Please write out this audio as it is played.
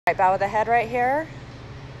Right, bow of the head right here.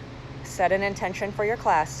 Set an intention for your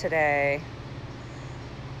class today.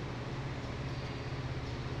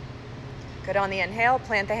 Good. On the inhale,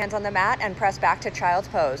 plant the hands on the mat and press back to child's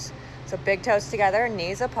pose. So big toes together,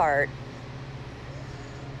 knees apart.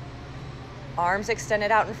 Arms extended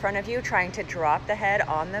out in front of you, trying to drop the head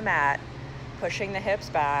on the mat, pushing the hips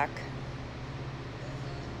back.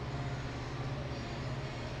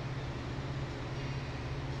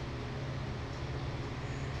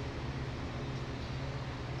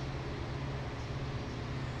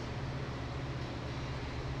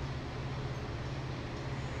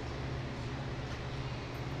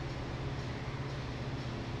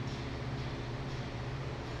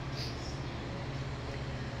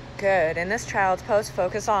 Good. In this child's pose,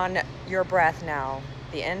 focus on your breath now.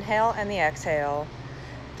 The inhale and the exhale.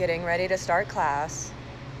 Getting ready to start class.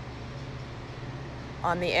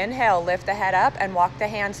 On the inhale, lift the head up and walk the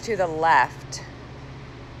hands to the left.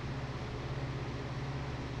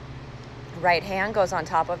 Right hand goes on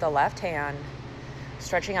top of the left hand,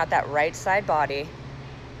 stretching out that right side body.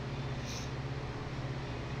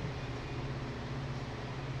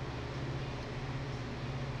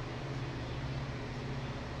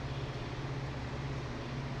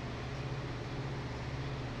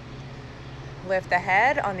 Lift the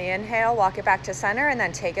head on the inhale, walk it back to center, and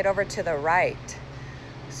then take it over to the right.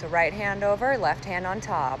 So right hand over, left hand on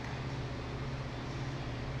top.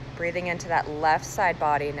 Breathing into that left side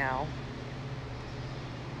body now.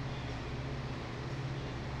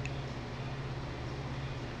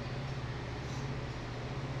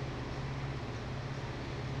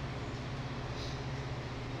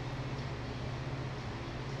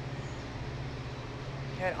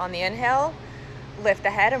 Good. On the inhale, lift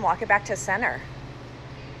the head and walk it back to center.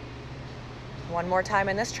 One more time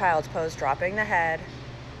in this child's pose, dropping the head,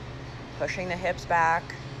 pushing the hips back.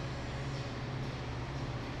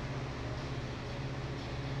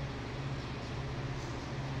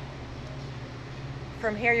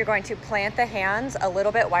 From here, you're going to plant the hands a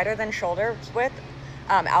little bit wider than shoulder width,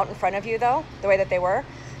 out in front of you though, the way that they were.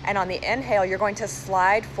 And on the inhale, you're going to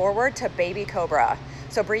slide forward to baby cobra.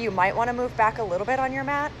 So Bree, you might want to move back a little bit on your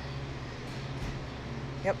mat.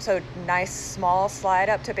 Yep, so nice small slide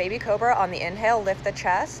up to baby cobra. On the inhale, lift the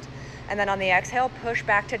chest. And then on the exhale, push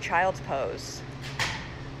back to child's pose.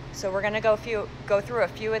 So we're gonna go through a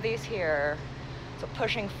few of these here. So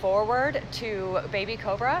pushing forward to baby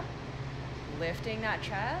cobra, lifting that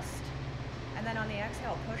chest. And then on the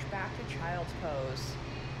exhale, push back to child's pose.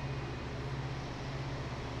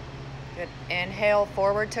 Good. Inhale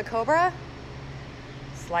forward to cobra.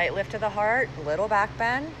 Slight lift to the heart, little back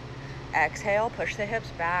bend. Exhale, push the hips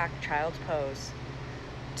back, child's pose.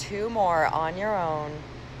 2 more on your own.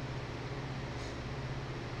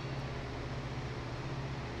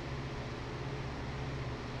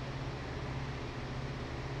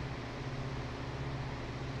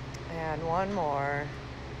 And 1 more.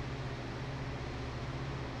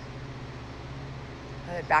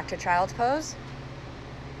 Good. Back to child's pose.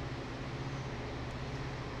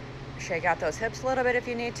 Shake out those hips a little bit if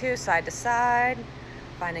you need to, side to side.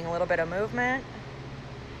 Finding a little bit of movement.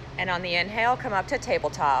 And on the inhale, come up to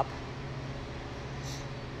tabletop.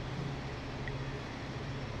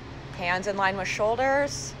 Hands in line with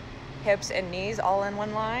shoulders, hips and knees all in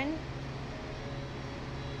one line.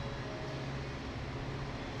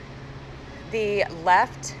 The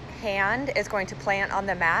left hand is going to plant on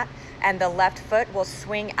the mat and the left foot will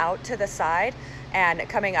swing out to the side and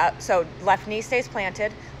coming up. So left knee stays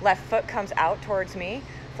planted, left foot comes out towards me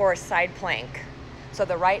for a side plank. So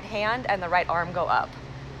the right hand and the right arm go up.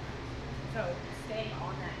 So staying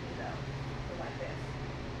on that knee though, so like this.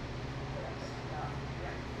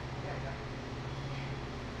 There we go.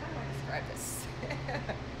 How do I describe this?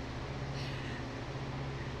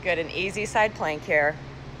 Good, an easy side plank here.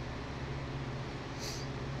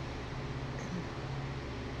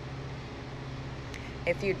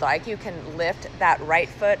 If you'd like, you can lift that right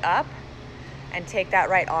foot up and take that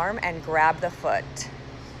right arm and grab the foot.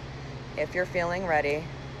 If you're feeling ready.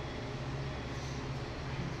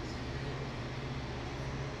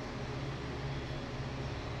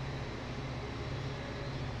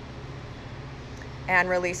 And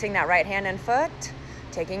releasing that right hand and foot,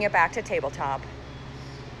 taking it back to tabletop.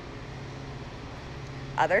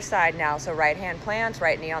 Other side now, so right hand plants,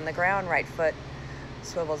 right knee on the ground, right foot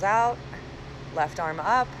swivels out, left arm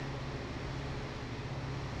up.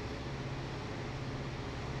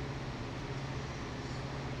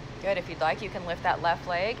 Good. If you'd like, you can lift that left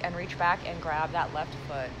leg and reach back and grab that left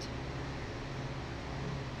foot.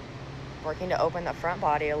 Working to open the front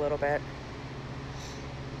body a little bit.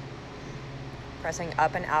 Pressing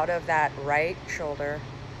up and out of that right shoulder.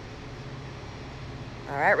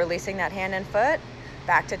 All right, releasing that hand and foot,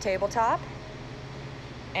 back to tabletop,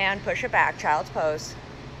 and push it back, child's pose.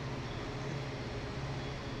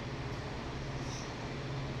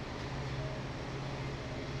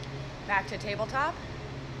 Back to tabletop.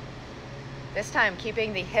 This time,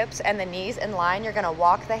 keeping the hips and the knees in line, you're gonna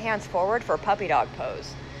walk the hands forward for puppy dog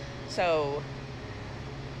pose. So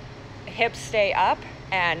hips stay up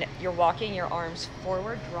and you're walking your arms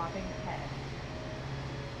forward, dropping the head.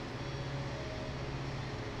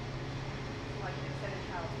 Like instead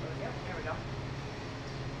of child's pose. Yep, there we go.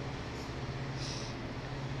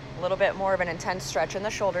 A little bit more of an intense stretch in the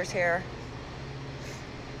shoulders here.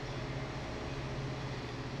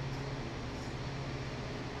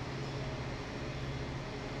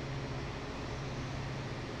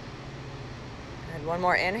 And one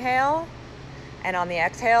more inhale. And on the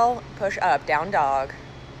exhale, push up, down dog.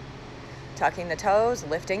 Tucking the toes,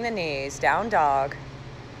 lifting the knees, down dog.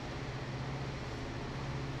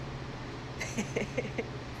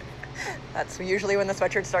 That's usually when the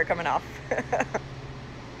sweatshirts start coming off.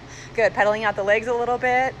 Good, pedaling out the legs a little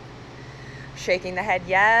bit. Shaking the head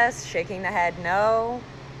yes, shaking the head no.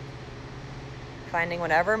 Finding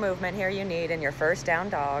whatever movement here you need in your first down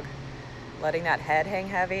dog. Letting that head hang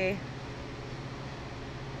heavy.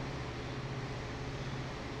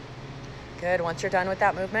 Good, once you're done with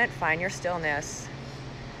that movement, find your stillness.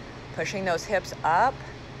 Pushing those hips up.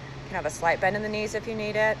 You can have a slight bend in the knees if you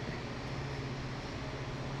need it.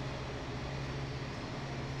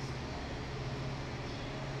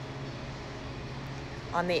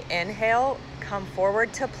 On the inhale, come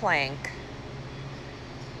forward to plank.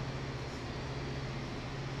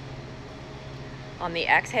 On the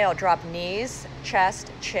exhale, drop knees,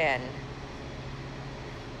 chest, chin.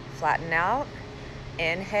 Flatten out.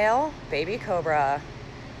 Inhale, baby cobra,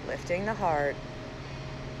 lifting the heart.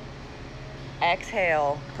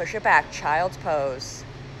 Exhale, push it back, child's pose.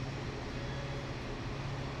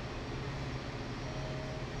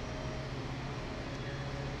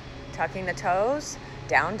 Tucking the toes,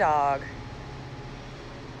 down dog.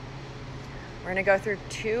 We're gonna go through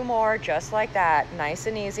 2 more just like that, nice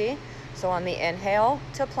and easy. So on the inhale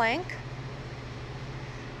to plank.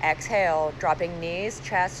 Exhale, dropping knees,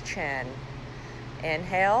 chest, chin.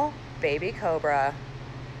 Inhale, baby cobra.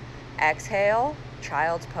 Exhale,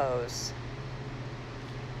 child's pose.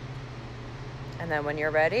 And then when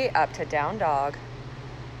you're ready, up to down dog.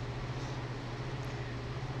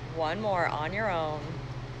 One more on your own.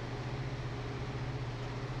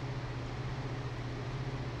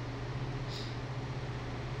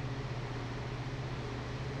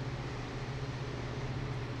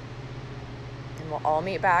 And we'll all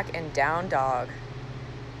meet back in down dog.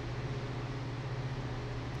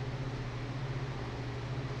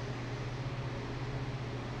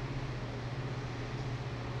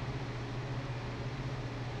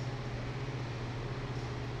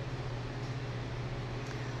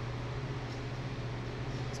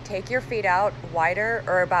 Take your feet out wider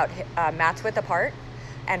or about mat's width apart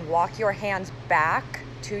and walk your hands back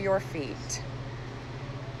to your feet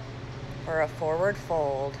for a forward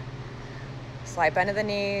fold. Slight bend of the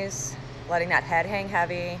knees, letting that head hang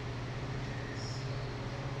heavy.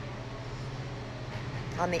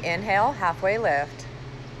 On the inhale, halfway lift.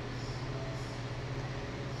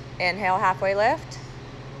 Inhale, halfway lift.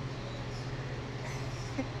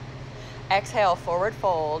 Exhale, forward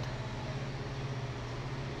fold.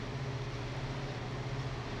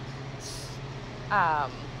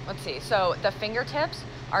 Let's see, so the fingertips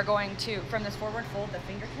are going to, from this forward fold, the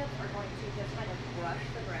fingertips are going to just kind of brush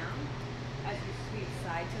the ground as you sweep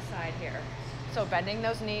side to side here. So bending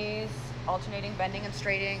those knees, alternating bending and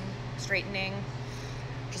straightening,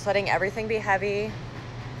 just letting everything be heavy,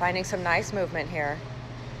 finding some nice movement here.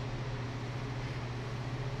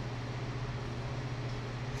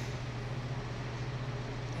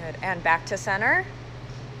 Good, and back to center.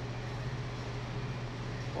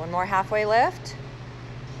 One more halfway lift.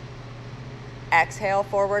 Exhale,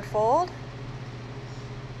 forward fold.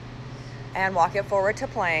 And walk it forward to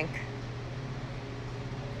plank.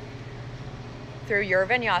 Through your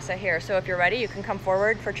vinyasa here. So if you're ready, you can come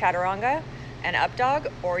forward for chaturanga and up dog,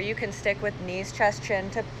 or you can stick with knees, chest, chin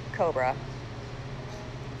to cobra.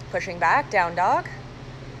 Pushing back, down dog.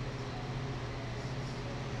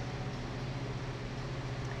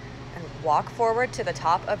 And walk forward to the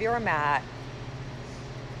top of your mat.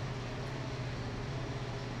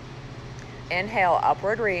 Inhale,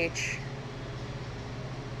 upward reach.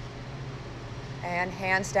 And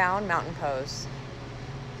hands down, mountain pose.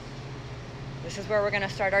 This is where we're gonna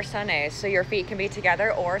start our sun A's. So your feet can be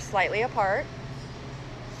together or slightly apart.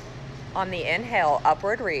 On the inhale,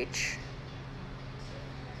 upward reach.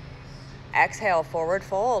 Exhale, forward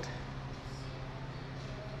fold.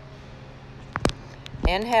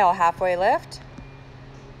 Inhale, halfway lift.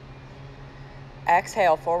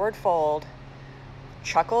 Exhale, forward fold.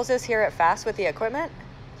 Chuckles is here at Fast with the equipment.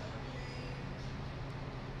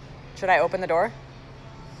 Should I open the door?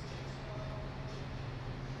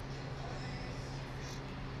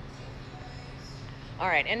 All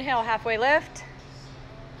right, inhale, halfway lift.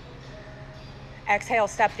 Exhale,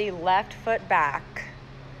 step the left foot back.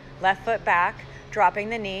 Left foot back, dropping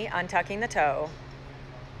the knee, untucking the toe.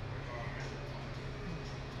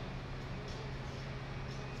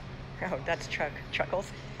 Oh, that's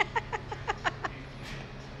Chuckles.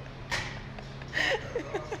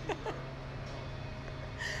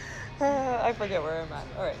 I forget where I'm at.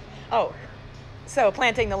 All right. Oh, so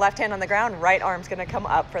planting the left hand on the ground, right arm's gonna come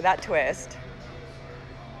up for that twist.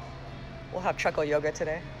 We'll have Chuckle yoga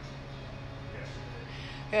today.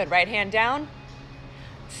 Good, right hand down.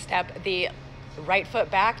 Step the right foot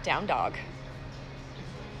back, down dog.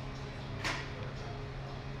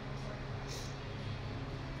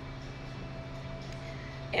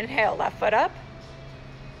 Inhale, left foot up.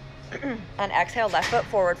 And exhale, left foot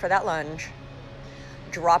forward for that lunge.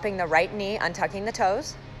 Dropping the right knee, untucking the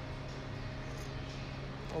toes.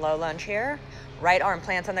 Low lunge here. Right arm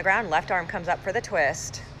plants on the ground, left arm comes up for the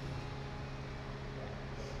twist.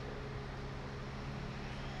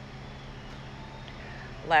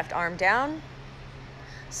 Left arm down,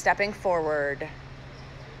 stepping forward.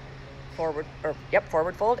 Forward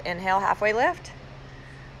fold. Inhale, halfway lift.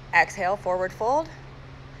 Exhale, forward fold.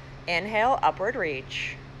 Inhale, upward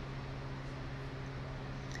reach.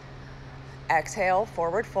 Exhale,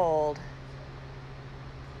 forward fold.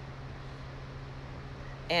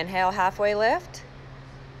 Inhale, halfway lift.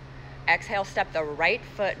 Exhale, step the right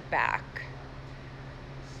foot back.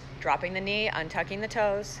 Dropping the knee, untucking the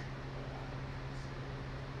toes.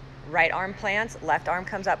 Right arm plants, left arm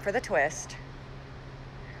comes up for the twist.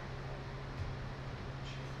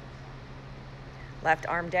 Left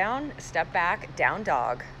arm down, step back, down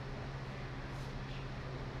dog.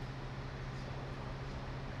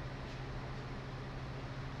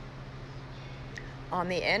 On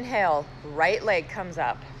the inhale, right leg comes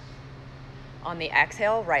up. On the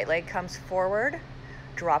exhale, right leg comes forward,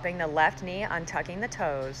 dropping the left knee, untucking the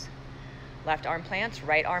toes. Left arm plants,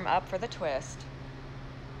 right arm up for the twist.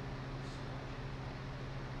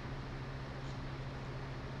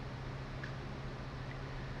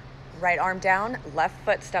 Right arm down, left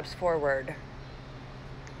foot steps forward.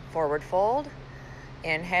 Forward fold.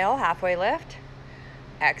 Inhale, halfway lift.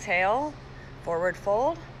 Exhale, forward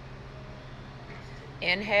fold.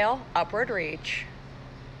 Inhale, upward reach.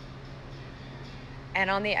 And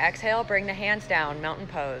on the exhale, bring the hands down, mountain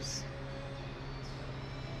pose.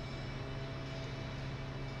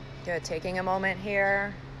 Good, taking a moment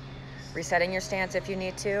here. Resetting your stance if you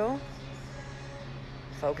need to.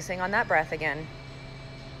 Focusing on that breath again.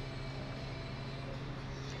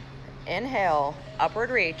 Inhale, upward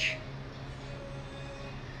reach.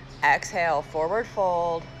 Exhale, forward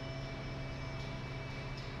fold.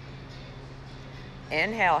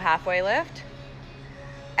 Inhale, halfway lift.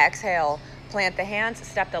 Exhale, plant the hands,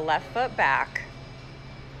 step the left foot back.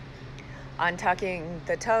 Untucking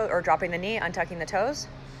the toe, or dropping the knee, untucking the toes.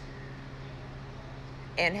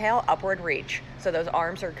 Inhale, upward reach. So those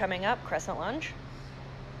arms are coming up, crescent lunge.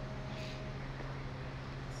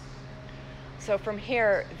 So from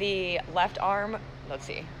here, the left arm, let's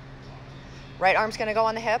see. Right arm's gonna go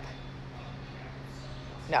on the hip.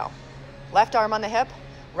 No. Left arm on the hip,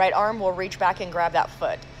 right arm will reach back and grab that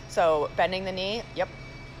foot. So bending the knee, yep.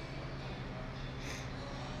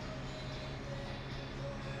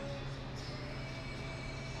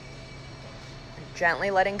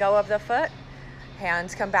 Gently letting go of the foot.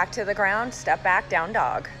 Hands come back to the ground, step back, down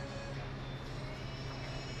dog.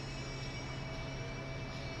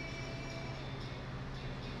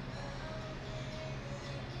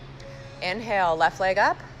 Inhale, left leg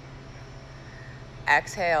up.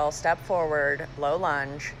 Exhale, step forward, low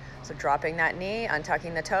lunge. So dropping that knee,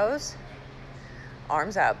 untucking the toes.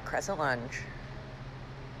 Arms up, crescent lunge.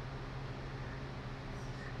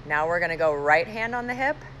 Now we're gonna go right hand on the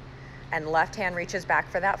hip and left hand reaches back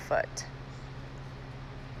for that foot.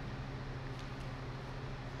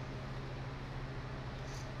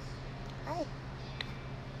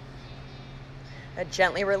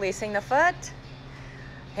 Gently releasing the foot.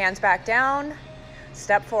 Hands back down,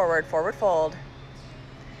 step forward, forward fold.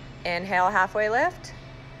 Inhale, halfway lift.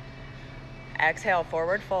 Exhale,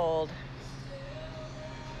 forward fold.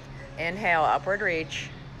 Inhale, upward reach.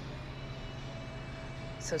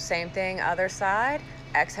 So same thing, other side.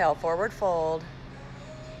 Exhale, forward fold.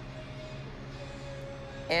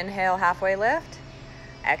 Inhale, halfway lift.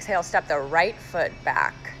 Exhale, step the right foot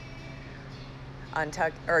back.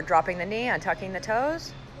 Untuck, or dropping the knee, untucking the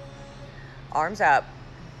toes. Arms up.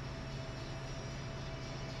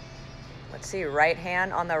 Let's see, right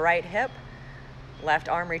hand on the right hip. Left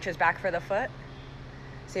arm reaches back for the foot.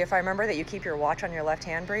 See, if I remember that you keep your watch on your left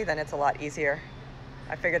hand, Bree, then it's a lot easier.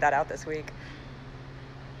 I figured that out this week.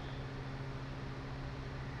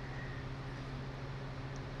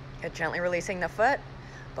 Good, gently releasing the foot.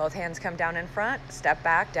 Both hands come down in front. Step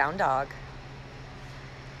back, down dog.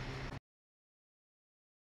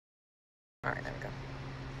 All right, there we go.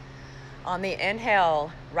 On the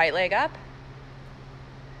inhale, right leg up.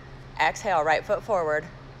 Exhale, right foot forward.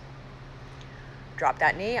 Drop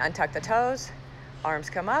that knee, untuck the toes. Arms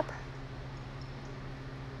come up.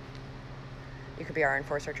 You could be our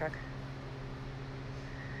enforcer, Chuck.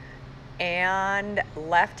 And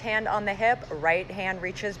left hand on the hip, right hand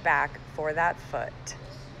reaches back for that foot.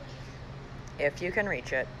 If you can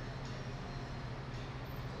reach it.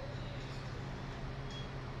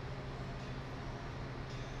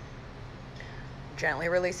 Gently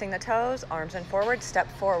releasing the toes, arms in forward, step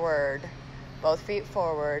forward. Both feet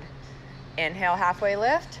forward. Inhale, halfway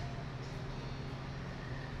lift.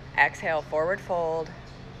 Exhale, forward fold.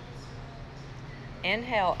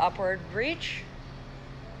 Inhale, upward reach.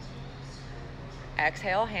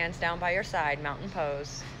 Exhale, hands down by your side, mountain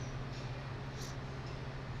pose.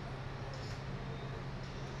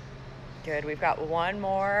 Good, we've got one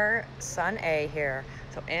more sun A here.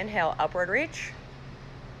 So inhale, upward reach.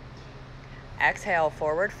 Exhale,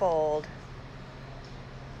 forward fold.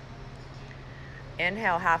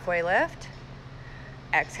 Inhale, halfway lift.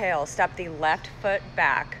 Exhale, step the left foot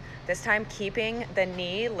back. This time keeping the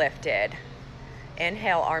knee lifted.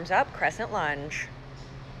 Inhale, arms up, crescent lunge.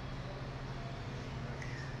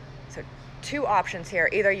 So two options here.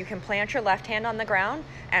 Either you can plant your left hand on the ground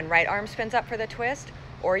and right arm spins up for the twist,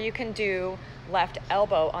 or you can do left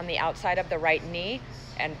elbow on the outside of the right knee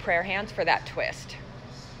and prayer hands for that twist.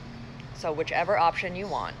 So whichever option you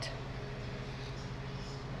want.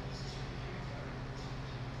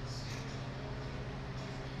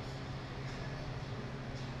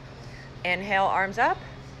 Inhale, arms up.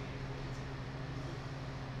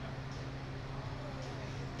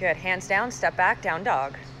 Good, hands down, step back, down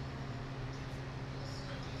dog.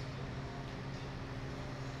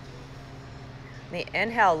 The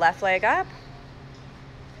inhale, left leg up.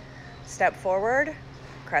 Step forward,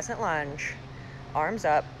 crescent lunge. Arms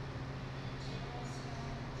up.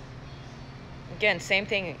 Again, same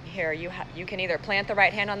thing here. You can either plant the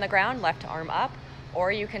right hand on the ground, left arm up,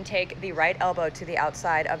 or you can take the right elbow to the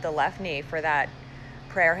outside of the left knee for that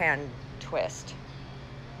prayer hand twist.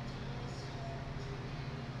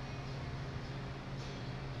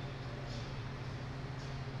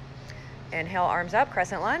 Inhale, arms up,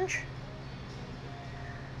 crescent lunge.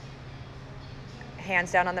 Hands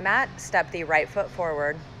down on the mat, step the right foot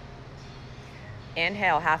forward.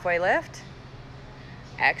 Inhale, halfway lift.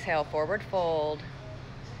 Exhale, forward fold.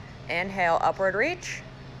 Inhale, upward reach.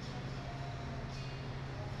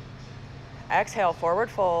 Exhale,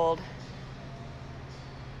 forward fold.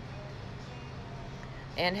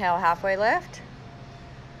 Inhale, halfway lift.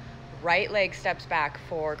 Right leg steps back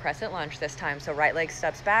for crescent lunge this time. So right leg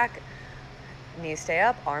steps back, knees stay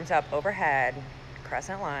up, arms up overhead,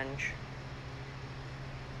 crescent lunge.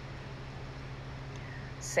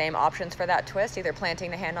 Same options for that twist, either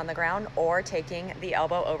planting the hand on the ground or taking the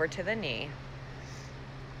elbow over to the knee.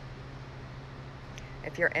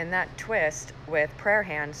 If you're in that twist with prayer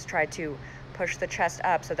hands, try to push the chest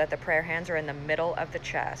up so that the prayer hands are in the middle of the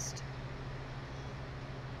chest.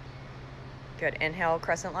 Good, inhale,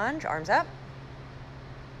 crescent lunge, arms up.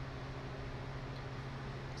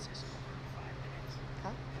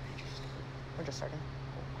 Huh? We're just starting.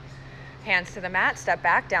 Hands to the mat, step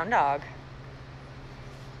back, down dog.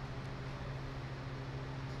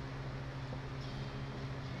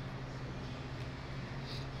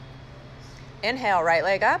 Inhale, right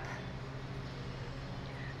leg up.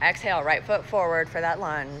 Exhale, right foot forward for that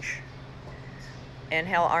lunge.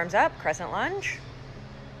 Inhale, arms up, crescent lunge.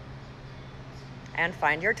 And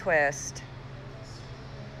find your twist.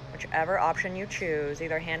 Whichever option you choose,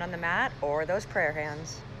 either hand on the mat or those prayer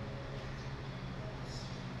hands.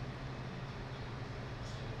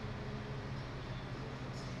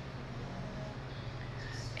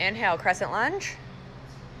 Inhale, crescent lunge.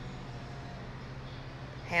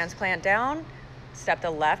 Hands plant down, step the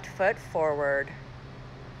left foot forward.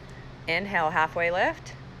 Inhale, halfway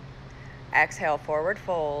lift. Exhale, forward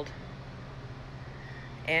fold.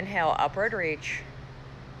 Inhale, upward reach.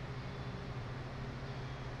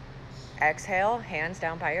 Exhale, hands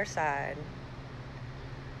down by your side.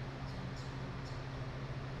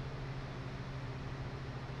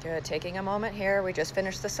 Good, taking a moment here. We just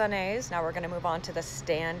finished the sunnays. Now we're gonna move on to the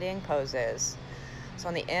standing poses. So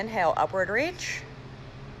on the inhale, upward reach.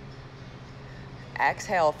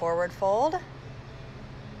 Exhale, forward fold.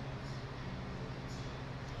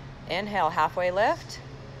 Inhale, halfway lift.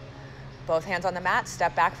 Both hands on the mat,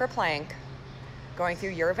 step back for plank. Going through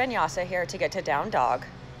your vinyasa here to get to down dog.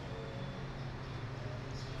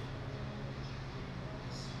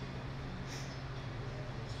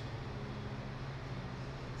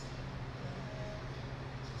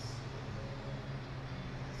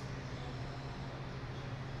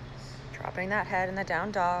 Dropping that head in the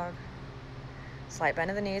down dog. Slight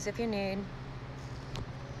bend of the knees if you need.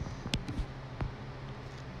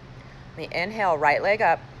 The inhale, right leg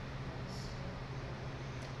up.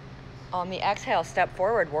 On the exhale, step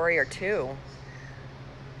forward, warrior two.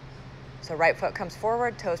 So right foot comes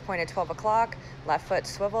forward, toes pointed 12 o'clock, left foot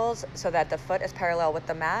swivels so that the foot is parallel with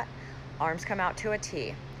the mat. Arms come out to a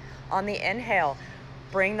T. On the inhale,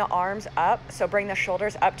 bring the arms up, so bring the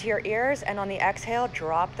shoulders up to your ears, and on the exhale,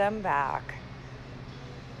 drop them back.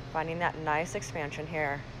 Finding that nice expansion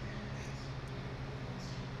here.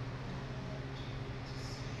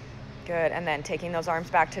 Good, and then taking those arms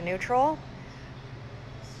back to neutral.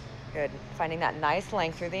 Good, finding that nice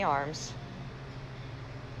length through the arms.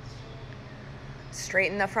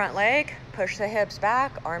 Straighten the front leg, push the hips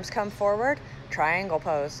back, arms come forward, triangle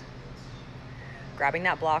pose. Grabbing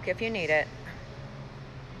that block if you need it.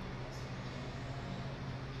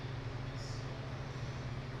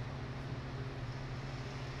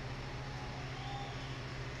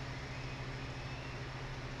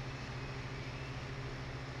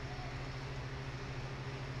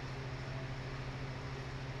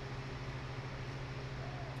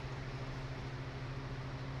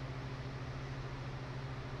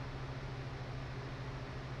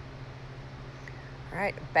 All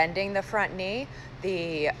right, bending the front knee.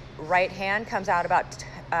 The right hand comes out about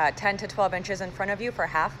 10 to 12 inches in front of you for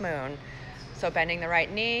half moon. So bending the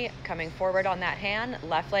right knee, coming forward on that hand,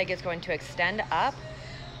 left leg is going to extend up.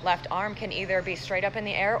 Left arm can either be straight up in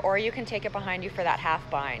the air or you can take it behind you for that half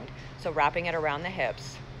bind. So wrapping it around the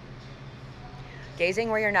hips. Gazing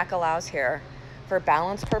where your neck allows here. For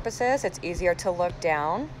balance purposes, it's easier to look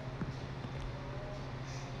down,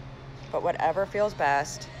 but whatever feels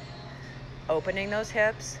best. Opening those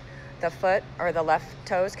hips. The foot or the left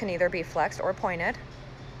toes can either be flexed or pointed.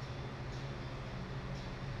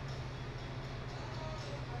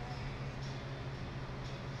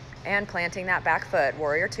 And planting that back foot,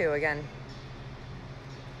 warrior two again.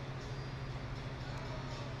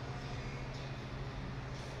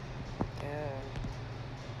 Good.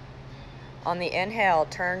 On the inhale,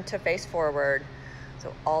 turn to face forward.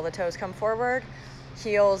 So all the toes come forward,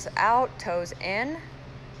 heels out, toes in.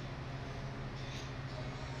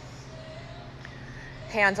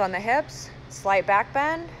 Hands on the hips, slight back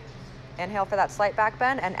bend. Inhale for that slight back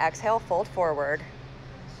bend and exhale, fold forward.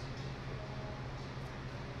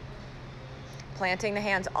 Planting the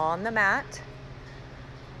hands on the mat.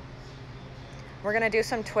 We're gonna do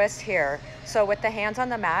some twists here. So with the hands on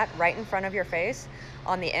the mat right in front of your face,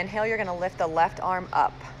 on the inhale, you're gonna lift the left arm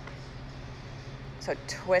up. So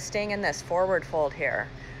twisting in this forward fold here.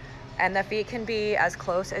 And the feet can be as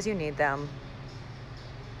close as you need them.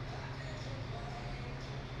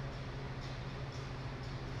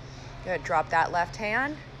 Good, drop that left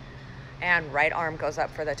hand and right arm goes up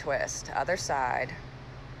for the twist. Other side.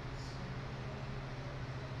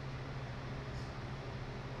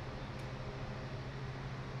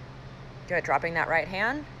 Good, dropping that right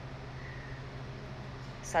hand.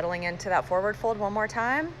 Settling into that forward fold one more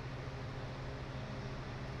time.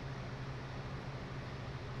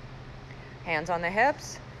 Hands on the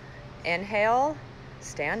hips. Inhale,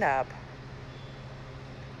 stand up.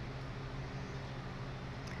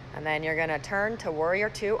 And then you're gonna turn to warrior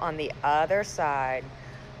two on the other side.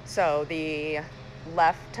 So the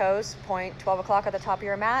left toes point 12 o'clock at the top of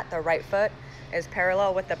your mat. The right foot is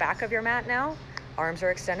parallel with the back of your mat now. Arms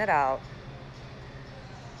are extended out.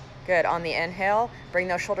 Good, on the inhale, bring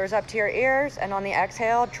those shoulders up to your ears, and on the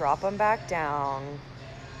exhale, drop them back down.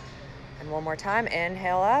 And one more time,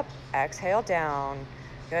 inhale up, exhale down.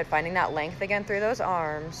 Good, finding that length again through those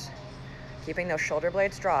arms. Keeping those shoulder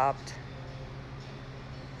blades dropped.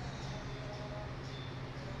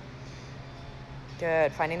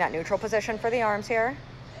 Good, finding that neutral position for the arms here.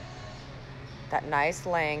 That nice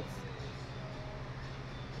length.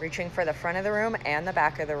 Reaching for the front of the room and the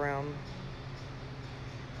back of the room.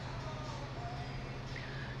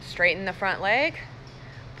 Straighten the front leg.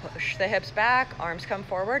 Push the hips back, arms come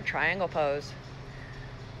forward, triangle pose.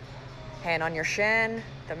 Hand on your shin,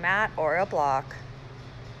 the mat, or a block.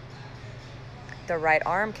 The right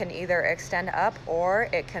arm can either extend up or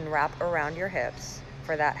it can wrap around your hips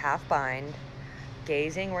for that half bind,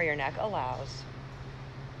 gazing where your neck allows.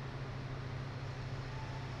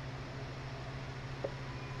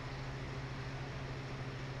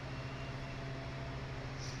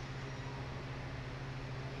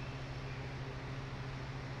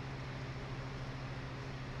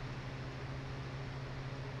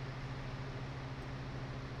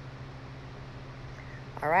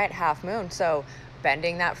 All right, half moon. So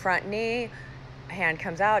bending that front knee, hand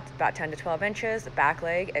comes out about 10 to 12 inches, back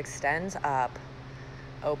leg extends up,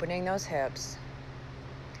 opening those hips.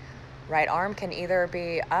 Right arm can either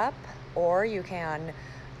be up or you can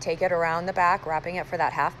take it around the back, wrapping it for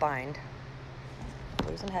that half bind.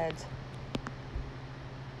 Losing heads.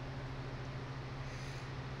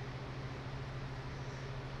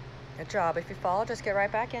 Good job. If you fall, just get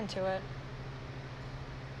right back into it.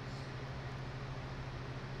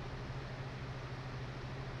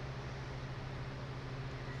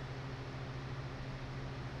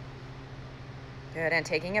 Good, and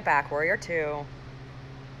taking it back, warrior two.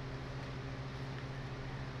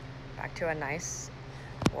 Back to a nice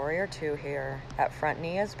warrior two here. That front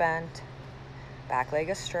knee is bent, back leg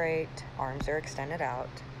is straight, arms are extended out.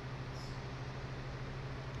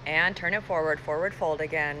 And turn it forward, forward fold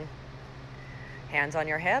again. Hands on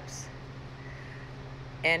your hips.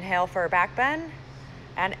 Inhale for a back bend,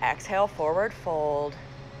 and exhale, forward fold.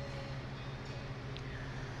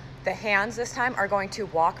 The hands this time are going to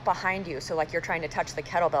walk behind you, so like you're trying to touch the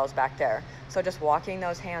kettlebells back there. So just walking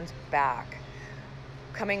those hands back.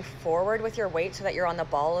 Coming forward with your weight so that you're on the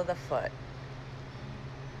ball of the foot.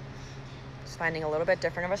 Just finding a little bit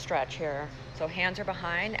different of a stretch here. So hands are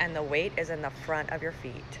behind and the weight is in the front of your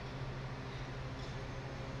feet.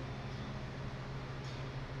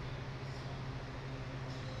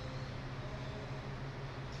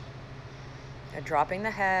 And dropping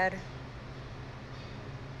the head.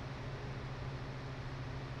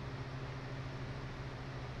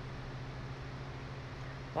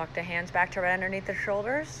 Walk the hands back to right underneath the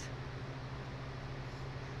shoulders.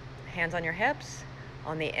 Hands on your hips.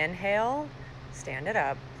 On the inhale, stand it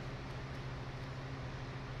up.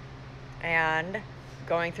 And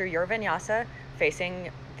going through your vinyasa, facing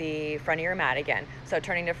the front of your mat again. So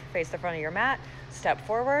turning to face the front of your mat, step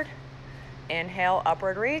forward. Inhale,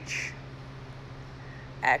 upward reach.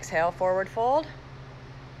 Exhale, forward fold.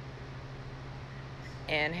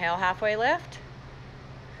 Inhale, halfway lift.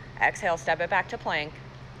 Exhale, step it back to plank.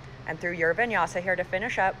 And through your vinyasa here to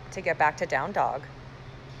finish up to get back to down dog.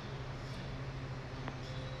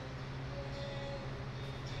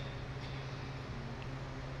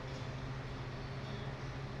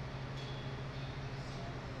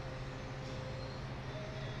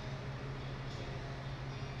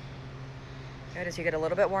 Good, as you get a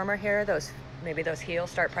little bit warmer here, maybe those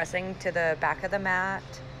heels start pressing to the back of the mat,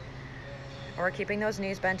 or keeping those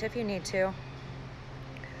knees bent if you need to.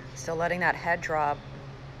 Still letting that head drop.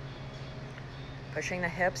 Pushing the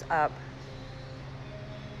hips up.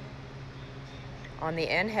 On the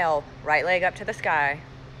inhale, right leg up to the sky.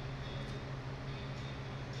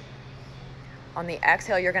 On the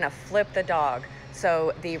exhale, you're gonna flip the dog.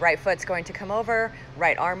 So the right foot's going to come over,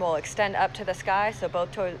 right arm will extend up to the sky, so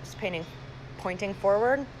both toes pointing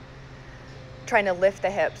forward. Trying to lift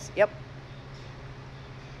the hips, yep.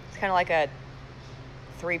 It's kind of like a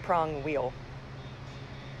three-prong wheel.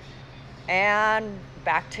 And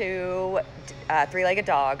back to three-legged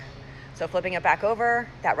dog. So flipping it back over,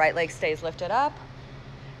 that right leg stays lifted up,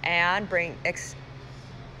 and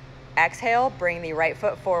exhale, bring the right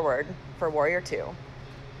foot forward for warrior two.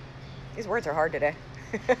 These words are hard today.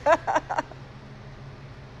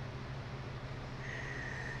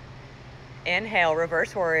 Inhale,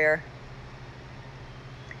 reverse warrior.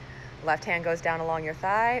 Left hand goes down along your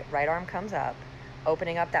thigh, right arm comes up,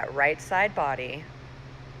 opening up that right side body.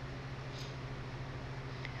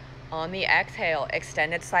 On the exhale,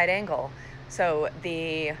 extended side angle. So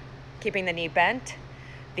keeping the knee bent,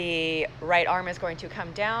 the right arm is going to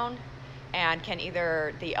come down, and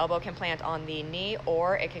the elbow can plant on the knee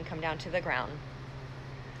or it can come down to the ground.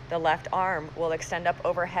 The left arm will extend up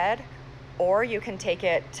overhead, or you can take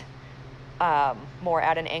it more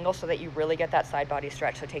at an angle so that you really get that side body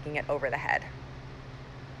stretch, so taking it over the head.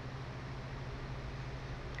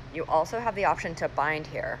 You also have the option to bind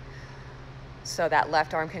here. So that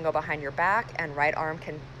left arm can go behind your back and right arm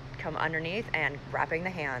can come underneath and wrapping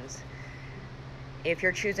the hands. If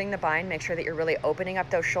you're choosing the bind, make sure that you're really opening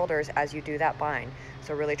up those shoulders as you do that bind.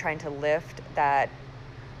 So really trying to lift that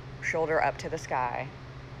shoulder up to the sky.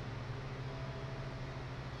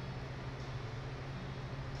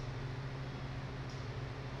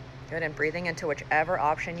 Good, and breathing into whichever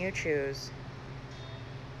option you choose.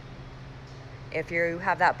 If you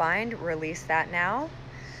have that bind, release that now.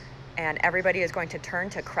 And everybody is going to turn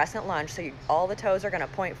to crescent lunge. So all the toes are going to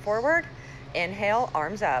point forward. Inhale,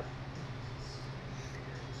 arms up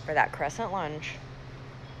for that crescent lunge.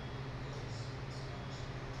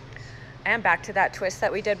 And back to that twist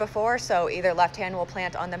that we did before. So either left hand will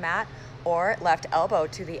plant on the mat or left elbow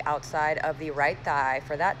to the outside of the right thigh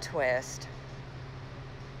for that twist.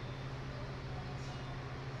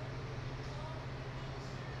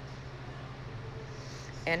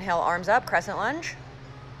 Inhale, arms up, crescent lunge.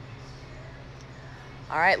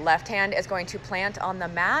 All right, left hand is going to plant on the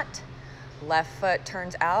mat. Left foot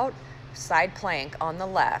turns out, side plank on the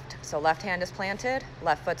left. So left hand is planted,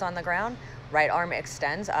 left foot's on the ground, right arm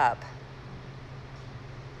extends up.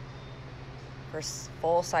 For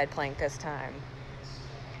full side plank this time.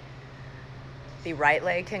 The right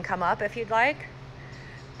leg can come up if you'd like.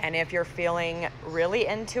 And if you're feeling really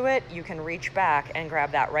into it, you can reach back and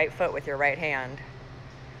grab that right foot with your right hand.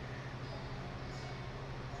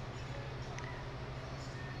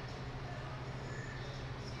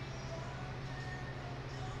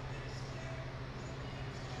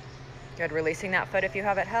 Good, releasing that foot if you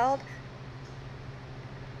have it held.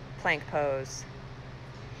 Plank pose.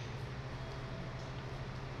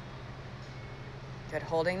 Good,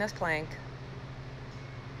 holding this plank.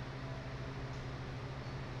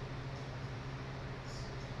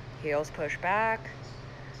 Heels push back,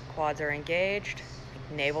 quads are engaged,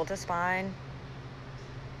 navel to spine.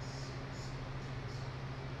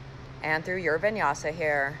 And through your vinyasa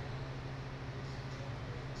here.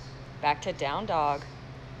 Back to down dog.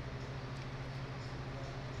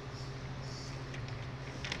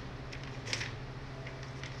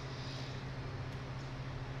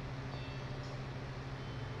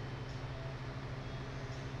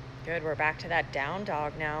 Good, we're back to that down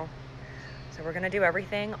dog now. So we're gonna do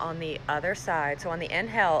everything on the other side. So on the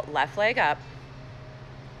inhale, left leg up.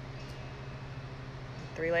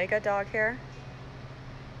 Three-legged dog here.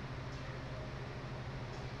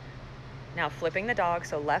 Now flipping the dog,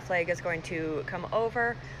 so left leg is going to come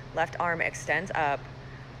over, left arm extends up,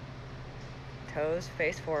 toes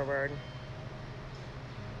face forward.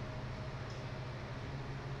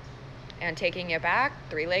 And taking it back,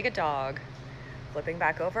 three-legged dog. Flipping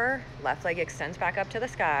back over, left leg extends back up to the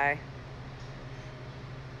sky.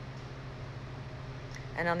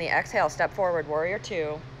 And on the exhale, step forward, warrior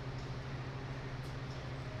two.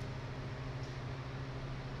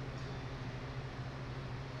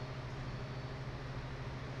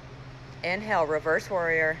 Inhale, reverse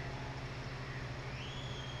warrior.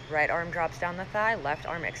 Right arm drops down the thigh, left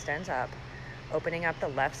arm extends up, opening up the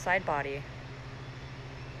left side body.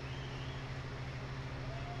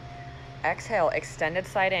 Exhale, extended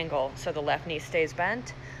side angle, so the left knee stays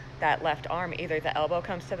bent. That left arm, either the elbow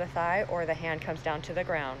comes to the thigh or the hand comes down to the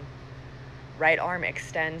ground. Right arm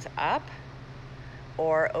extends up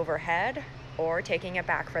or overhead, or taking it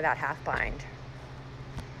back for that half bind.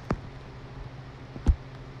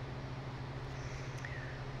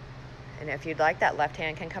 And if you'd like, that left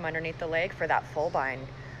hand can come underneath the leg for that full bind,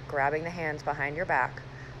 grabbing the hands behind your back,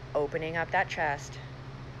 opening up that chest.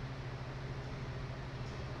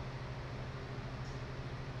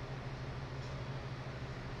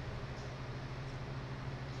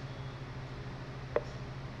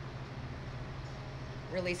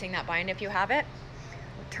 Releasing that bind if you have it.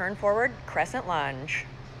 Turn forward, crescent lunge.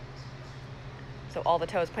 So all the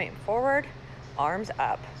toes point forward, arms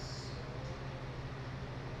up.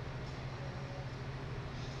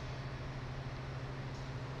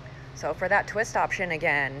 So for that twist option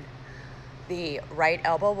again, the right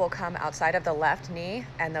elbow will come outside of the left knee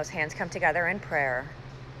and those hands come together in prayer.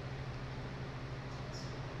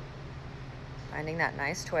 Finding that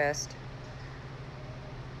nice twist.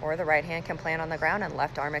 Or the right hand can plant on the ground and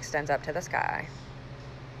left arm extends up to the sky.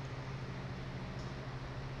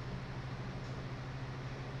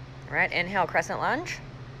 All right, inhale, crescent lunge.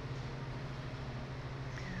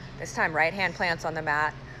 This time, right hand plants on the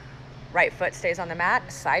mat, right foot stays on the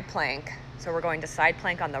mat, side plank. So we're going to side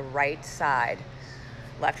plank on the right side.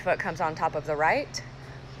 Left foot comes on top of the right,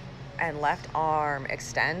 and left arm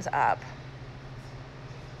extends up.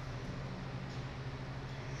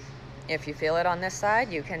 If you feel it on this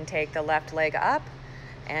side, you can take the left leg up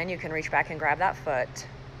and you can reach back and grab that foot.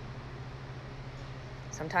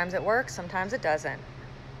 Sometimes it works, sometimes it doesn't.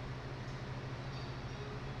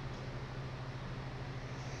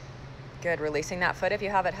 Good, releasing that foot if you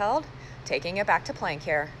have it held, taking it back to plank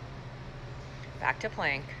here. Back to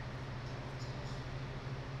plank.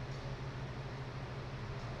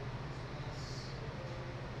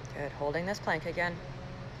 Good, holding this plank again.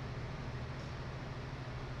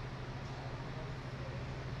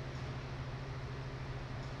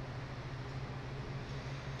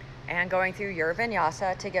 And going through your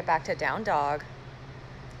vinyasa to get back to down dog.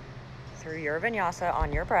 Through your vinyasa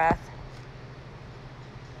on your breath.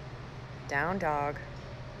 Down dog.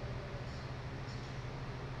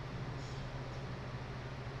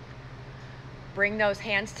 Bring those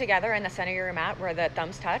hands together in the center of your mat where the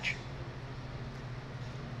thumbs touch.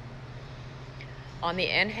 On the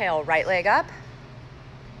inhale, right leg up.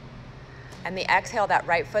 And the exhale, that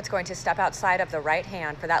right foot's going to step outside of the right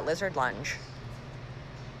hand for that lizard lunge.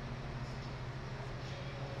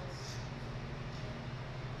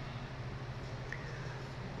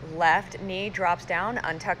 Left knee drops down,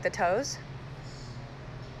 untuck the toes.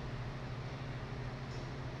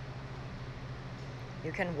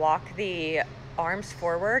 You can walk the arms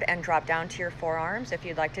forward and drop down to your forearms if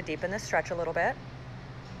you'd like to deepen the stretch a little bit.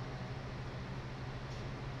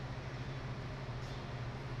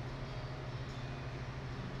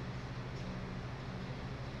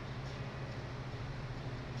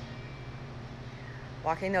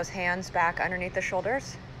 Walking those hands back underneath the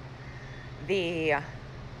shoulders. The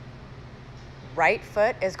right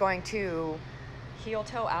foot is going to heel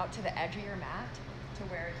toe out to the edge of your mat to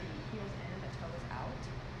where the heel's in and the toe is out.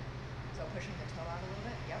 So pushing the toe out a little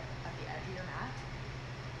bit, yep, at the edge of your mat.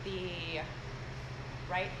 The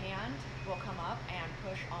right hand will come up and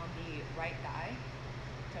push on the right thigh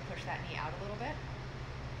to push that knee out a little bit.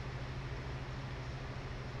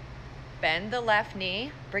 Bend the left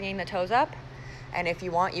knee, bringing the toes up. And if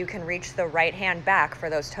you want, you can reach the right hand back for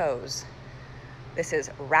those toes. This is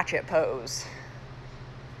ratchet pose.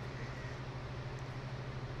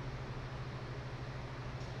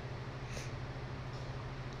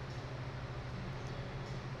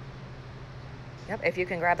 Yep, if you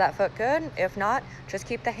can grab that foot, good. If not, just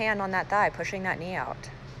keep the hand on that thigh, pushing that knee out.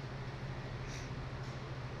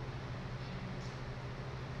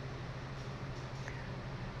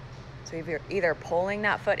 So you're either pulling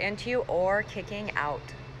that foot into you or kicking out.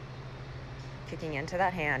 Kicking into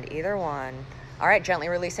that hand, either one. All right, gently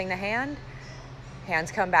releasing the hand.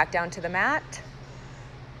 Hands come back down to the mat.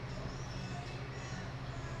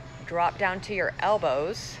 Drop down to your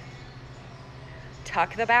elbows.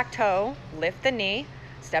 Tuck the back toe, lift the knee,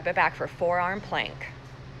 step it back for forearm plank.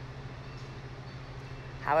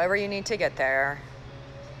 However you need to get there.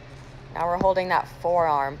 Now we're holding that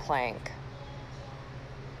forearm plank.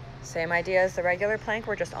 Same idea as the regular plank,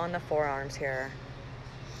 we're just on the forearms here.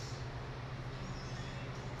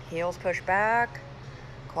 Heels push back,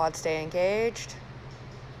 quads stay engaged.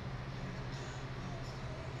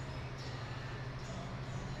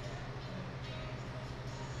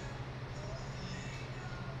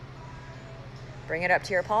 Bring it up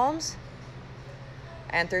to your palms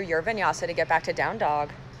and through your vinyasa to get back to down dog.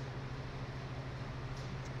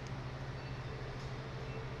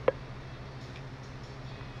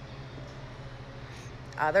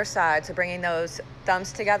 Other side, so bringing those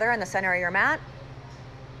thumbs together in the center of your mat.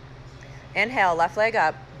 Inhale, left leg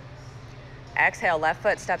up. Exhale, left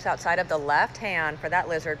foot steps outside of the left hand for that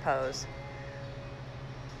lizard pose.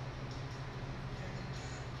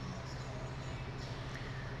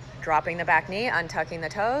 Dropping the back knee, untucking the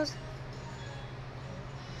toes.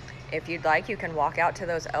 If you'd like, you can walk out to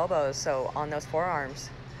those elbows, so on those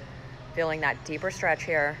forearms. Feeling that deeper stretch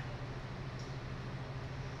here.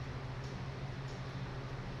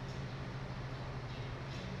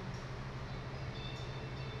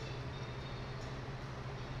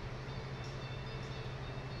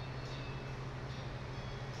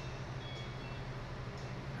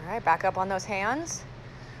 All right, back up on those hands.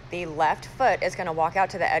 The left foot is gonna walk out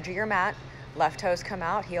to the edge of your mat. Left toes come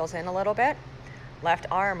out, heels in a little bit. Left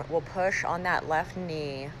arm will push on that left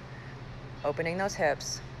knee, opening those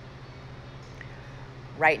hips.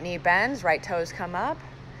 Right knee bends, right toes come up,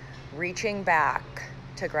 reaching back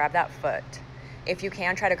to grab that foot. If you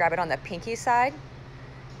can, try to grab it on the pinky side.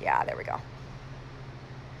 Yeah, there we go.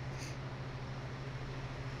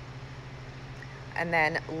 And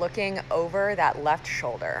then looking over that left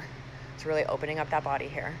shoulder. It's really opening up that body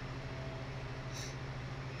here.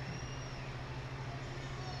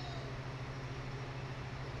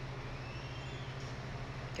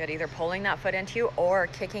 Good, either pulling that foot into you or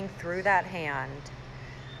kicking through that hand,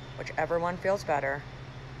 whichever one feels better.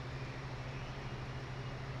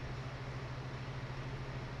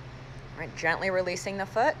 All right, gently releasing the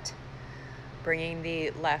foot, bringing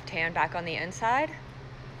the left hand back on the inside.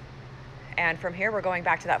 And from here, we're going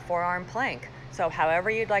back to that forearm plank. So however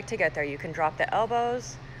you'd like to get there, you can drop the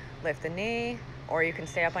elbows, lift the knee, or you can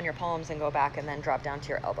stay up on your palms and go back and then drop down to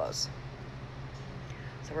your elbows.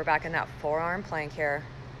 So we're back in that forearm plank here.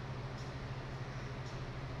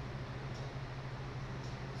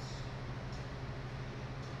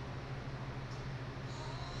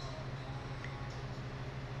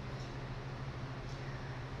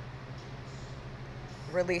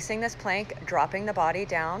 Releasing this plank, dropping the body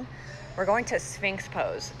down. We're going to Sphinx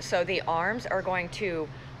pose. So the arms are going to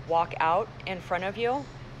walk out in front of you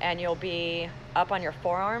and you'll be up on your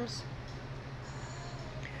forearms.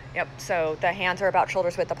 Yep, so the hands are about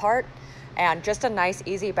shoulders width apart and just a nice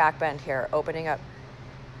easy back bend here, opening up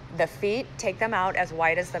the feet, take them out as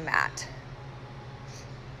wide as the mat.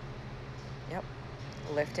 Yep,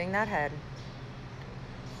 lifting that head.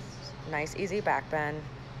 Nice easy back bend.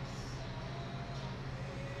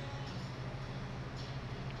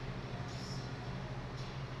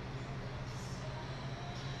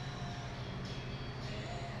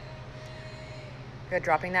 Good,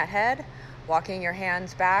 dropping that head, walking your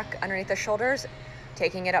hands back underneath the shoulders,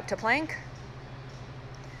 taking it up to plank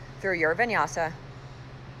through your vinyasa.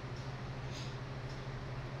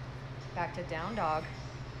 Back to down dog.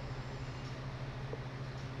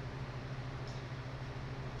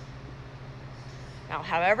 Now,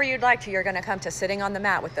 however you'd like to, you're gonna come to sitting on the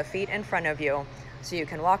mat with the feet in front of you. So you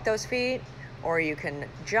can walk those feet or you can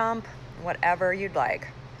jump, whatever you'd like.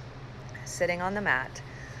 Sitting on the mat.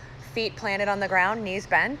 Feet planted on the ground, knees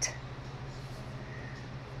bent.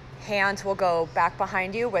 Hands will go back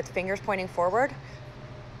behind you with fingers pointing forward.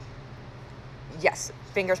 Yes,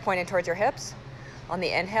 fingers pointing towards your hips. On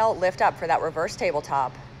the inhale, lift up for that reverse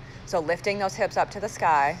tabletop. So lifting those hips up to the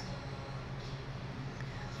sky.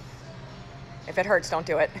 If it hurts, don't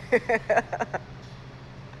do it.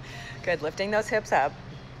 Good, lifting those hips up.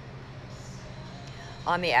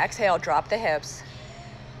 On the exhale, drop the hips.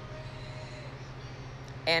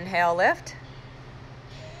 Inhale, lift.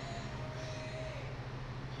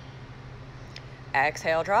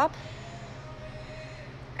 Exhale, drop.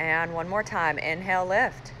 And one more time, inhale,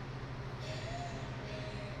 lift.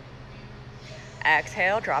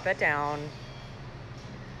 Exhale, drop it down.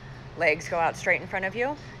 Legs go out straight in front of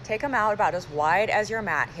you. Take them out about as wide as your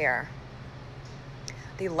mat here.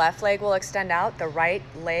 The left leg will extend out. The right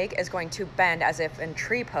leg is going to bend as if in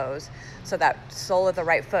tree pose, so that sole of the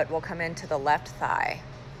right foot will come into the left thigh.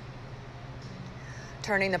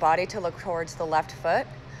 Turning the body to look towards the left foot.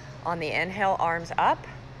 On the inhale, arms up.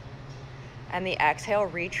 And the exhale,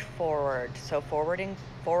 reach forward. So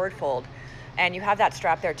forward fold. And you have that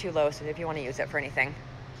strap there too low, so if you want to use it for anything.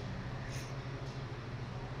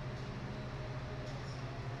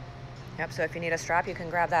 Yep, so if you need a strap, you can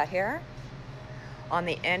grab that here. On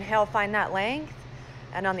the inhale, find that length.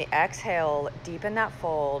 And on the exhale, deepen that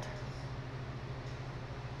fold.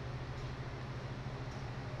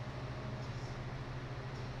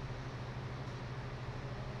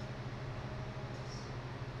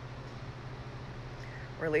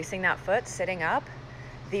 Releasing that foot, sitting up.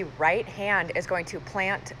 The right hand is going to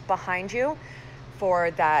plant behind you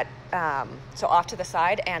for that, so off to the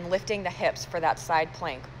side, and lifting the hips for that side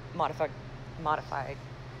plank modified.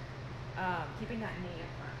 Keeping that knee in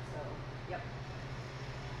front, so, yep.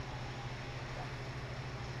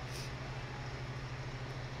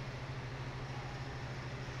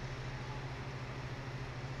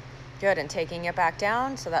 Good, and taking it back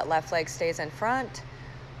down so that left leg stays in front.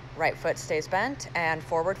 Right foot stays bent, and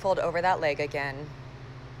forward fold over that leg again.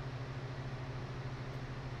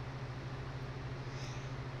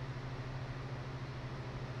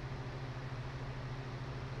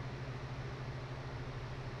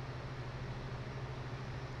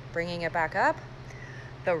 Bringing it back up.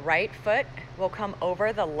 The right foot will come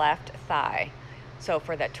over the left thigh. So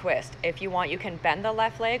for that twist, if you want, you can bend the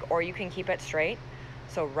left leg or you can keep it straight.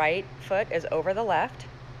 So right foot is over the left.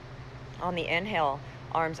 On the inhale,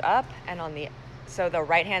 arms up, and so the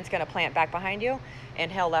right hand's gonna plant back behind you.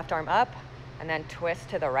 Inhale, left arm up, and then twist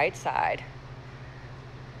to the right side.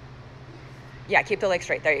 Yeah, keep the leg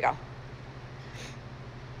straight, there you go.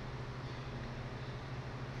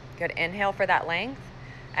 Good, inhale for that length,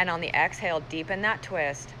 and on the exhale, deepen that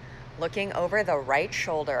twist, looking over the right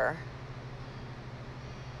shoulder.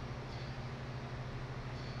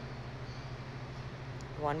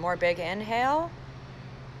 One more big inhale.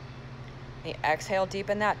 The exhale,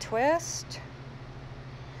 deepen that twist.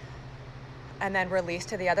 And then release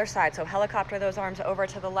to the other side. So helicopter those arms over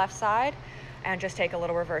to the left side and just take a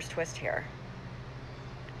little reverse twist here.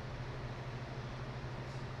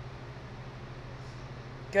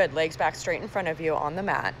 Good, legs back straight in front of you on the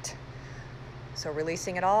mat. So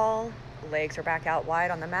releasing it all, legs are back out wide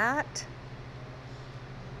on the mat.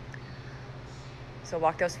 So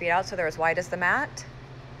walk those feet out so they're as wide as the mat.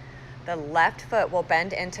 The left foot will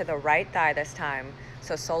bend into the right thigh this time.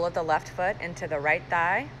 So sole of the left foot into the right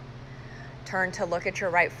thigh. Turn to look at your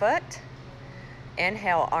right foot.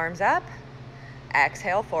 Inhale, arms up.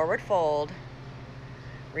 Exhale, forward fold.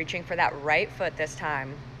 Reaching for that right foot this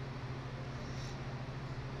time.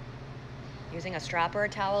 Using a strap or a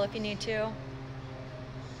towel if you need to.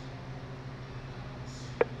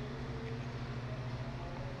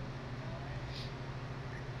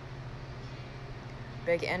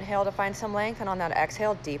 Big inhale to find some length, and on that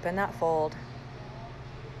exhale, deepen that fold.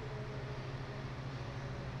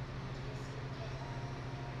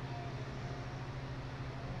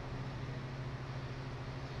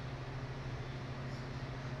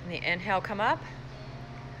 And the inhale, come up.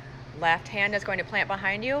 Left hand is going to plant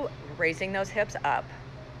behind you, raising those hips up.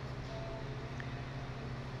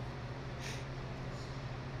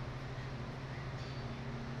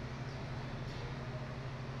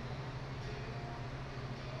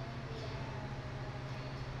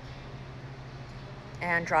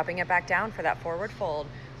 And dropping it back down for that forward fold.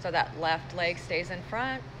 So that left leg stays in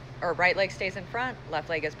front, or right leg stays in front, left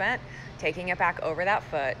leg is bent, taking it back over that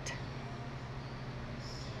foot.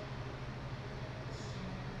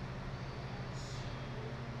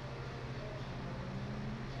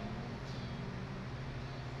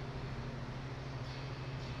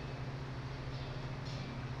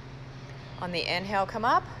 On the inhale, come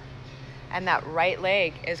up, and that right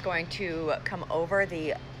leg is going to come over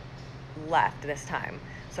the left this time.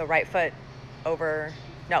 So right foot over,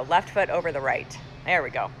 no, left foot over the right. There we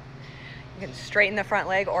go. You can straighten the front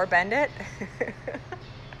leg or bend it.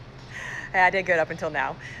 I did good up until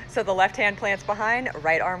now. So the left hand plants behind,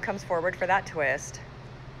 right arm comes forward for that twist.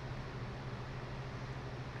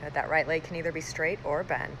 That right leg can either be straight or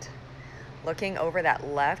bent. Looking over that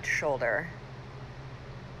left shoulder.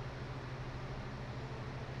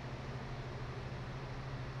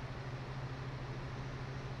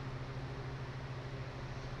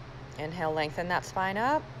 Inhale, lengthen that spine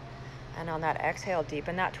up, and on that exhale,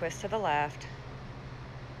 deepen that twist to the left.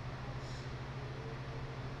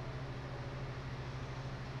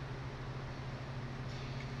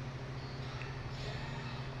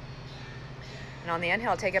 And on the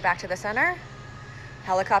inhale, take it back to the center.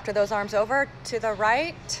 Helicopter those arms over to the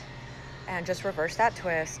right, and just reverse that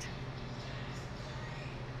twist.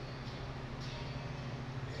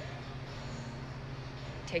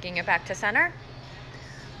 Taking it back to center.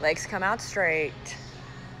 Legs come out straight.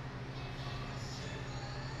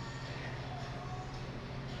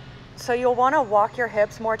 So you'll want to walk your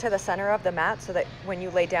hips more to the center of the mat so that when you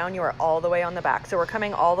lay down, you are all the way on the back. So we're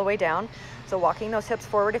coming all the way down. So walking those hips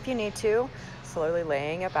forward if you need to, slowly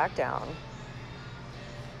laying it back down.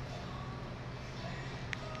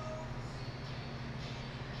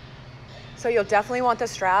 So you'll definitely want the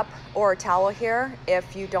strap or towel here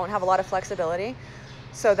if you don't have a lot of flexibility.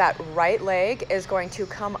 So that right leg is going to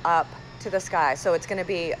come up to the sky. So it's going to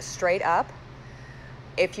be straight up.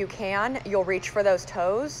 If you can, you'll reach for those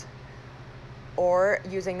toes or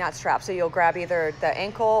using that strap. So you'll grab either the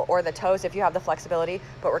ankle or the toes if you have the flexibility,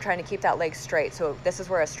 but we're trying to keep that leg straight. So this is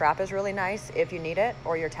where a strap is really nice if you need it,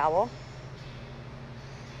 or your towel.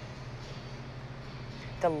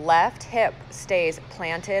 The left hip stays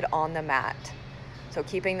planted on the mat. So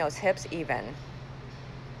keeping those hips even.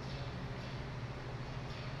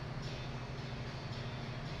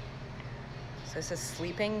 So this is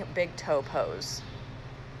sleeping big toe pose.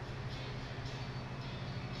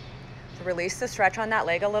 So release the stretch on that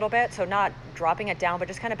leg a little bit. So not dropping it down, but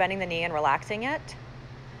just kind of bending the knee and relaxing it.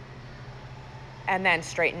 And then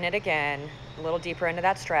straighten it again, a little deeper into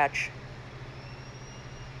that stretch.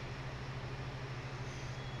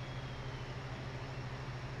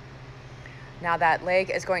 Now that leg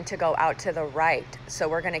is going to go out to the right. So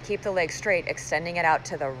we're going to keep the leg straight, extending it out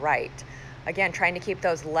to the right. Again, trying to keep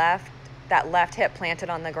those that left hip planted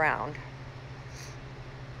on the ground.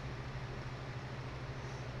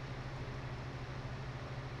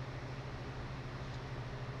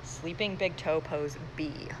 Sleeping big toe pose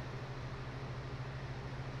B.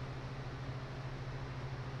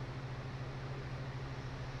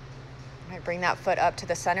 All right, bring that foot up to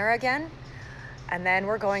the center again. And then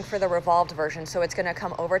we're going for the revolved version. So it's gonna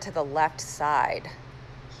come over to the left side.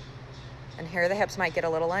 And here the hips might get a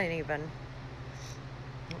little uneven.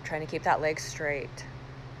 I'm trying to keep that leg straight.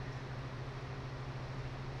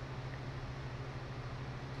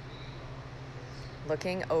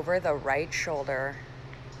 Looking over the right shoulder.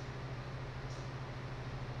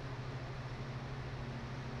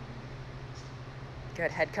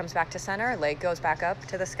 Good, head comes back to center, leg goes back up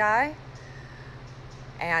to the sky.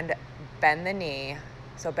 And bend the knee.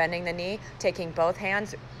 So bending the knee, taking both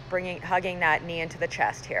hands, hugging that knee into the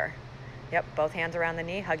chest here. Yep, both hands around the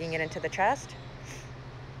knee, hugging it into the chest.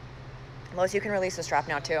 Lois, you can release the strap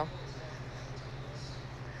now too.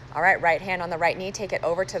 All right, right hand on the right knee, take it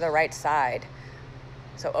over to the right side.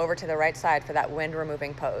 So over to the right side for that wind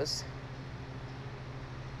removing pose.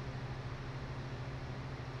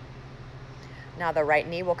 Now the right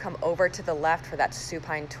knee will come over to the left for that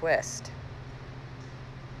supine twist.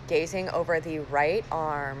 Gazing over the right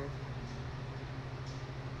arm.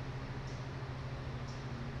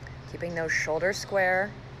 Keeping those shoulders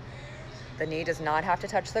square. The knee does not have to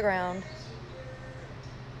touch the ground.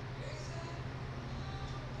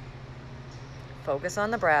 Focus on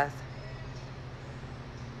the breath.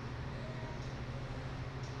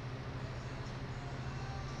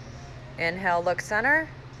 Inhale, look center,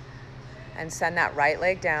 and send that right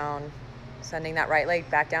leg down, sending that right leg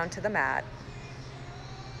back down to the mat.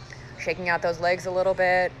 Shaking out those legs a little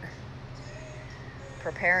bit,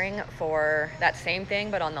 preparing for that same thing,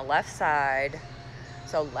 but on the left side.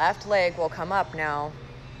 So left leg will come up now.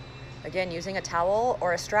 Again, using a towel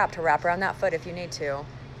or a strap to wrap around that foot if you need to.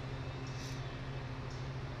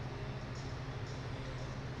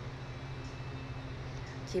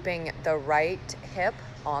 Keeping the right hip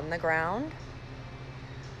on the ground,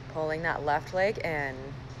 pulling that left leg in.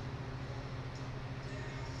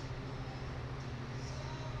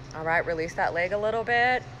 All right, release that leg a little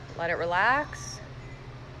bit, let it relax.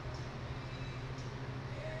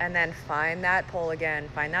 And then find that pull again,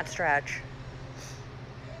 find that stretch.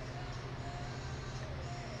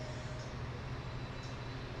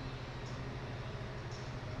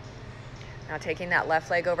 Now taking that left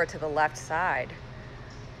leg over to the left side.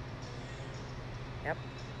 Yep.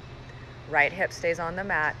 Right hip stays on the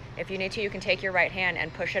mat. If you need to, you can take your right hand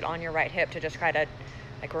and push it on your right hip to just try to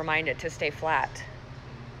like remind it to stay flat.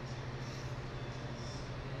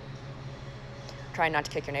 Try not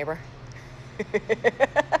to kick your neighbor.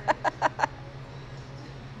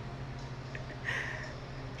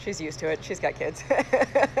 She's used to it. She's got kids.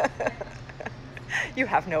 You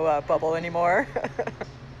have no bubble anymore.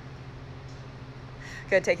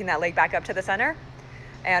 Good, taking that leg back up to the center.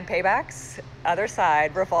 And paybacks, other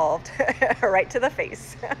side, revolved, right to the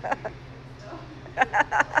face.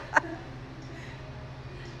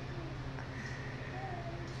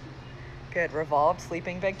 Good, revolved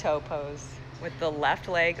sleeping big toe pose with the left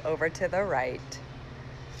leg over to the right.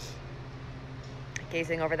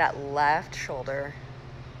 Gazing over that left shoulder.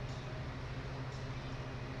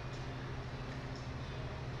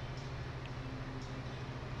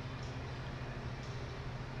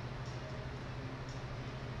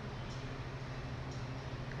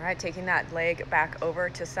 All right, taking that leg back over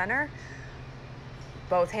to center.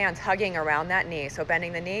 Both hands hugging around that knee. So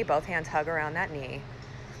bending the knee, both hands hug around that knee.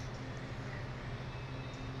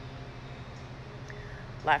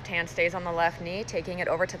 Left hand stays on the left knee, taking it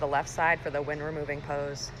over to the left side for the wind removing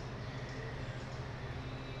pose.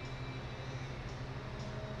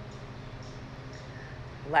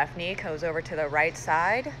 Left knee goes over to the right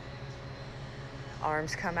side.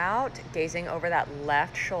 Arms come out, gazing over that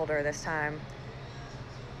left shoulder this time.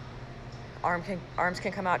 Arms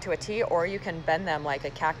can come out to a T, or you can bend them like a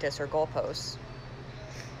cactus or goalpost.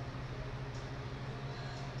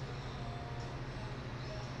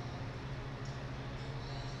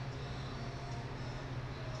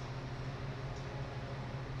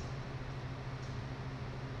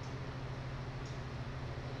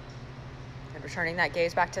 And returning that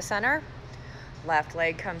gaze back to center. Left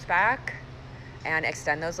leg comes back, and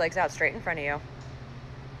extend those legs out straight in front of you.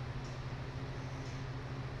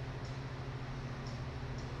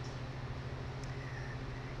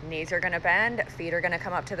 Knees are going to bend, feet are going to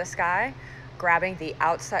come up to the sky, grabbing the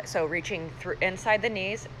outside, so reaching through inside the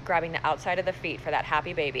knees, grabbing the outside of the feet for that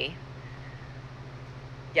happy baby.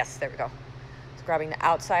 Yes, there we go. So grabbing the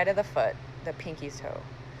outside of the foot, the pinky toe.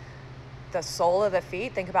 The sole of the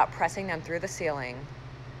feet, think about pressing them through the ceiling.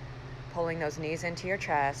 Pulling those knees into your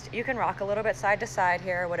chest. You can rock a little bit side to side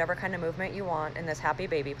here, whatever kind of movement you want in this happy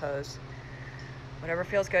baby pose. Whatever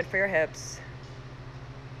feels good for your hips.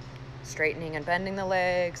 Straightening and bending the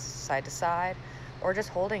legs side to side, or just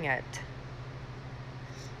holding it.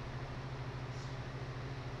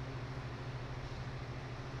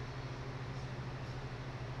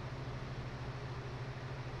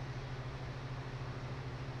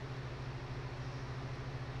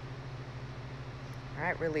 All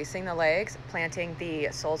right, releasing the legs, planting the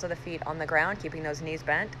soles of the feet on the ground, keeping those knees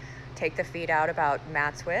bent. Take the feet out about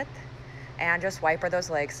mat's width, and just wiper those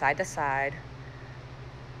legs side to side.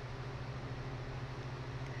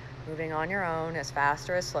 Moving on your own, as fast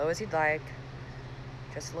or as slow as you'd like.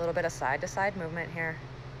 Just a little bit of side to side movement here.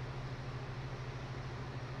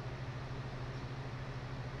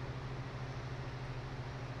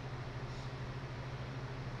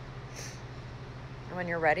 And when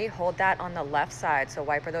you're ready, hold that on the left side. So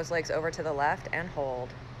wiper those legs over to the left and hold.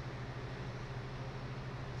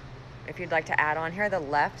 If you'd like to add on here, the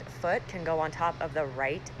left foot can go on top of the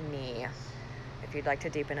right knee, if you'd like to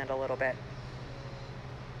deepen it a little bit.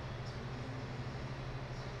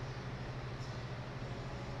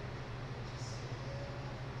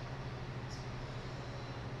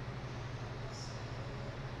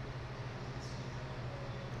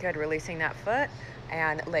 Good, releasing that foot.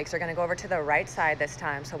 And legs are gonna go over to the right side this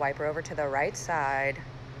time. So wipe her over to the right side.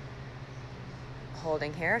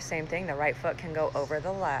 Holding here, same thing. The right foot can go over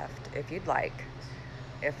the left if you'd like.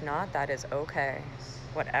 If not, that is okay.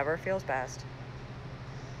 Whatever feels best.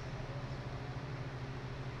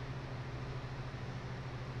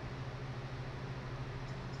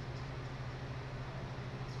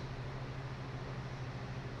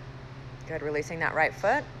 Good, releasing that right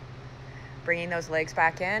foot. Bringing those legs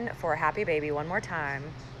back in for a happy baby one more time.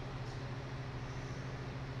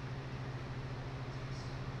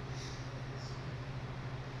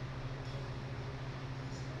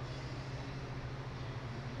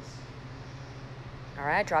 All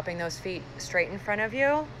right, dropping those feet straight in front of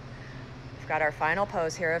you. We've got our final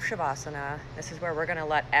pose here of Shavasana. This is where we're gonna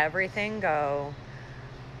let everything go.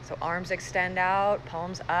 So arms extend out,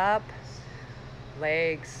 palms up,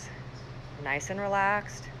 legs nice and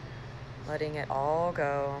relaxed, letting it all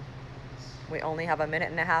go. We only have a minute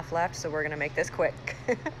and a half left, so we're gonna make this quick.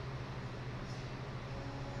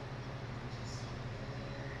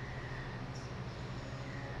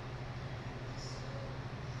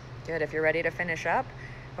 Good, if you're ready to finish up,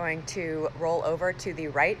 going to roll over to the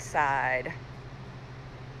right side.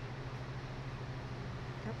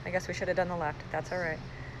 Oh, I guess we should have done the left, that's all right.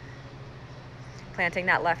 Planting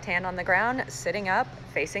that left hand on the ground, sitting up,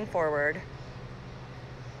 facing forward.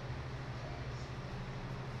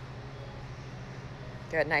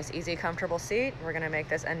 Good, nice, easy, comfortable seat. We're gonna make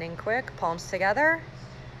this ending quick. Palms together.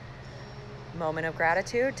 Moment of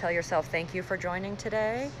gratitude. Tell yourself thank you for joining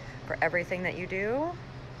today, for everything that you do,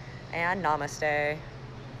 and namaste.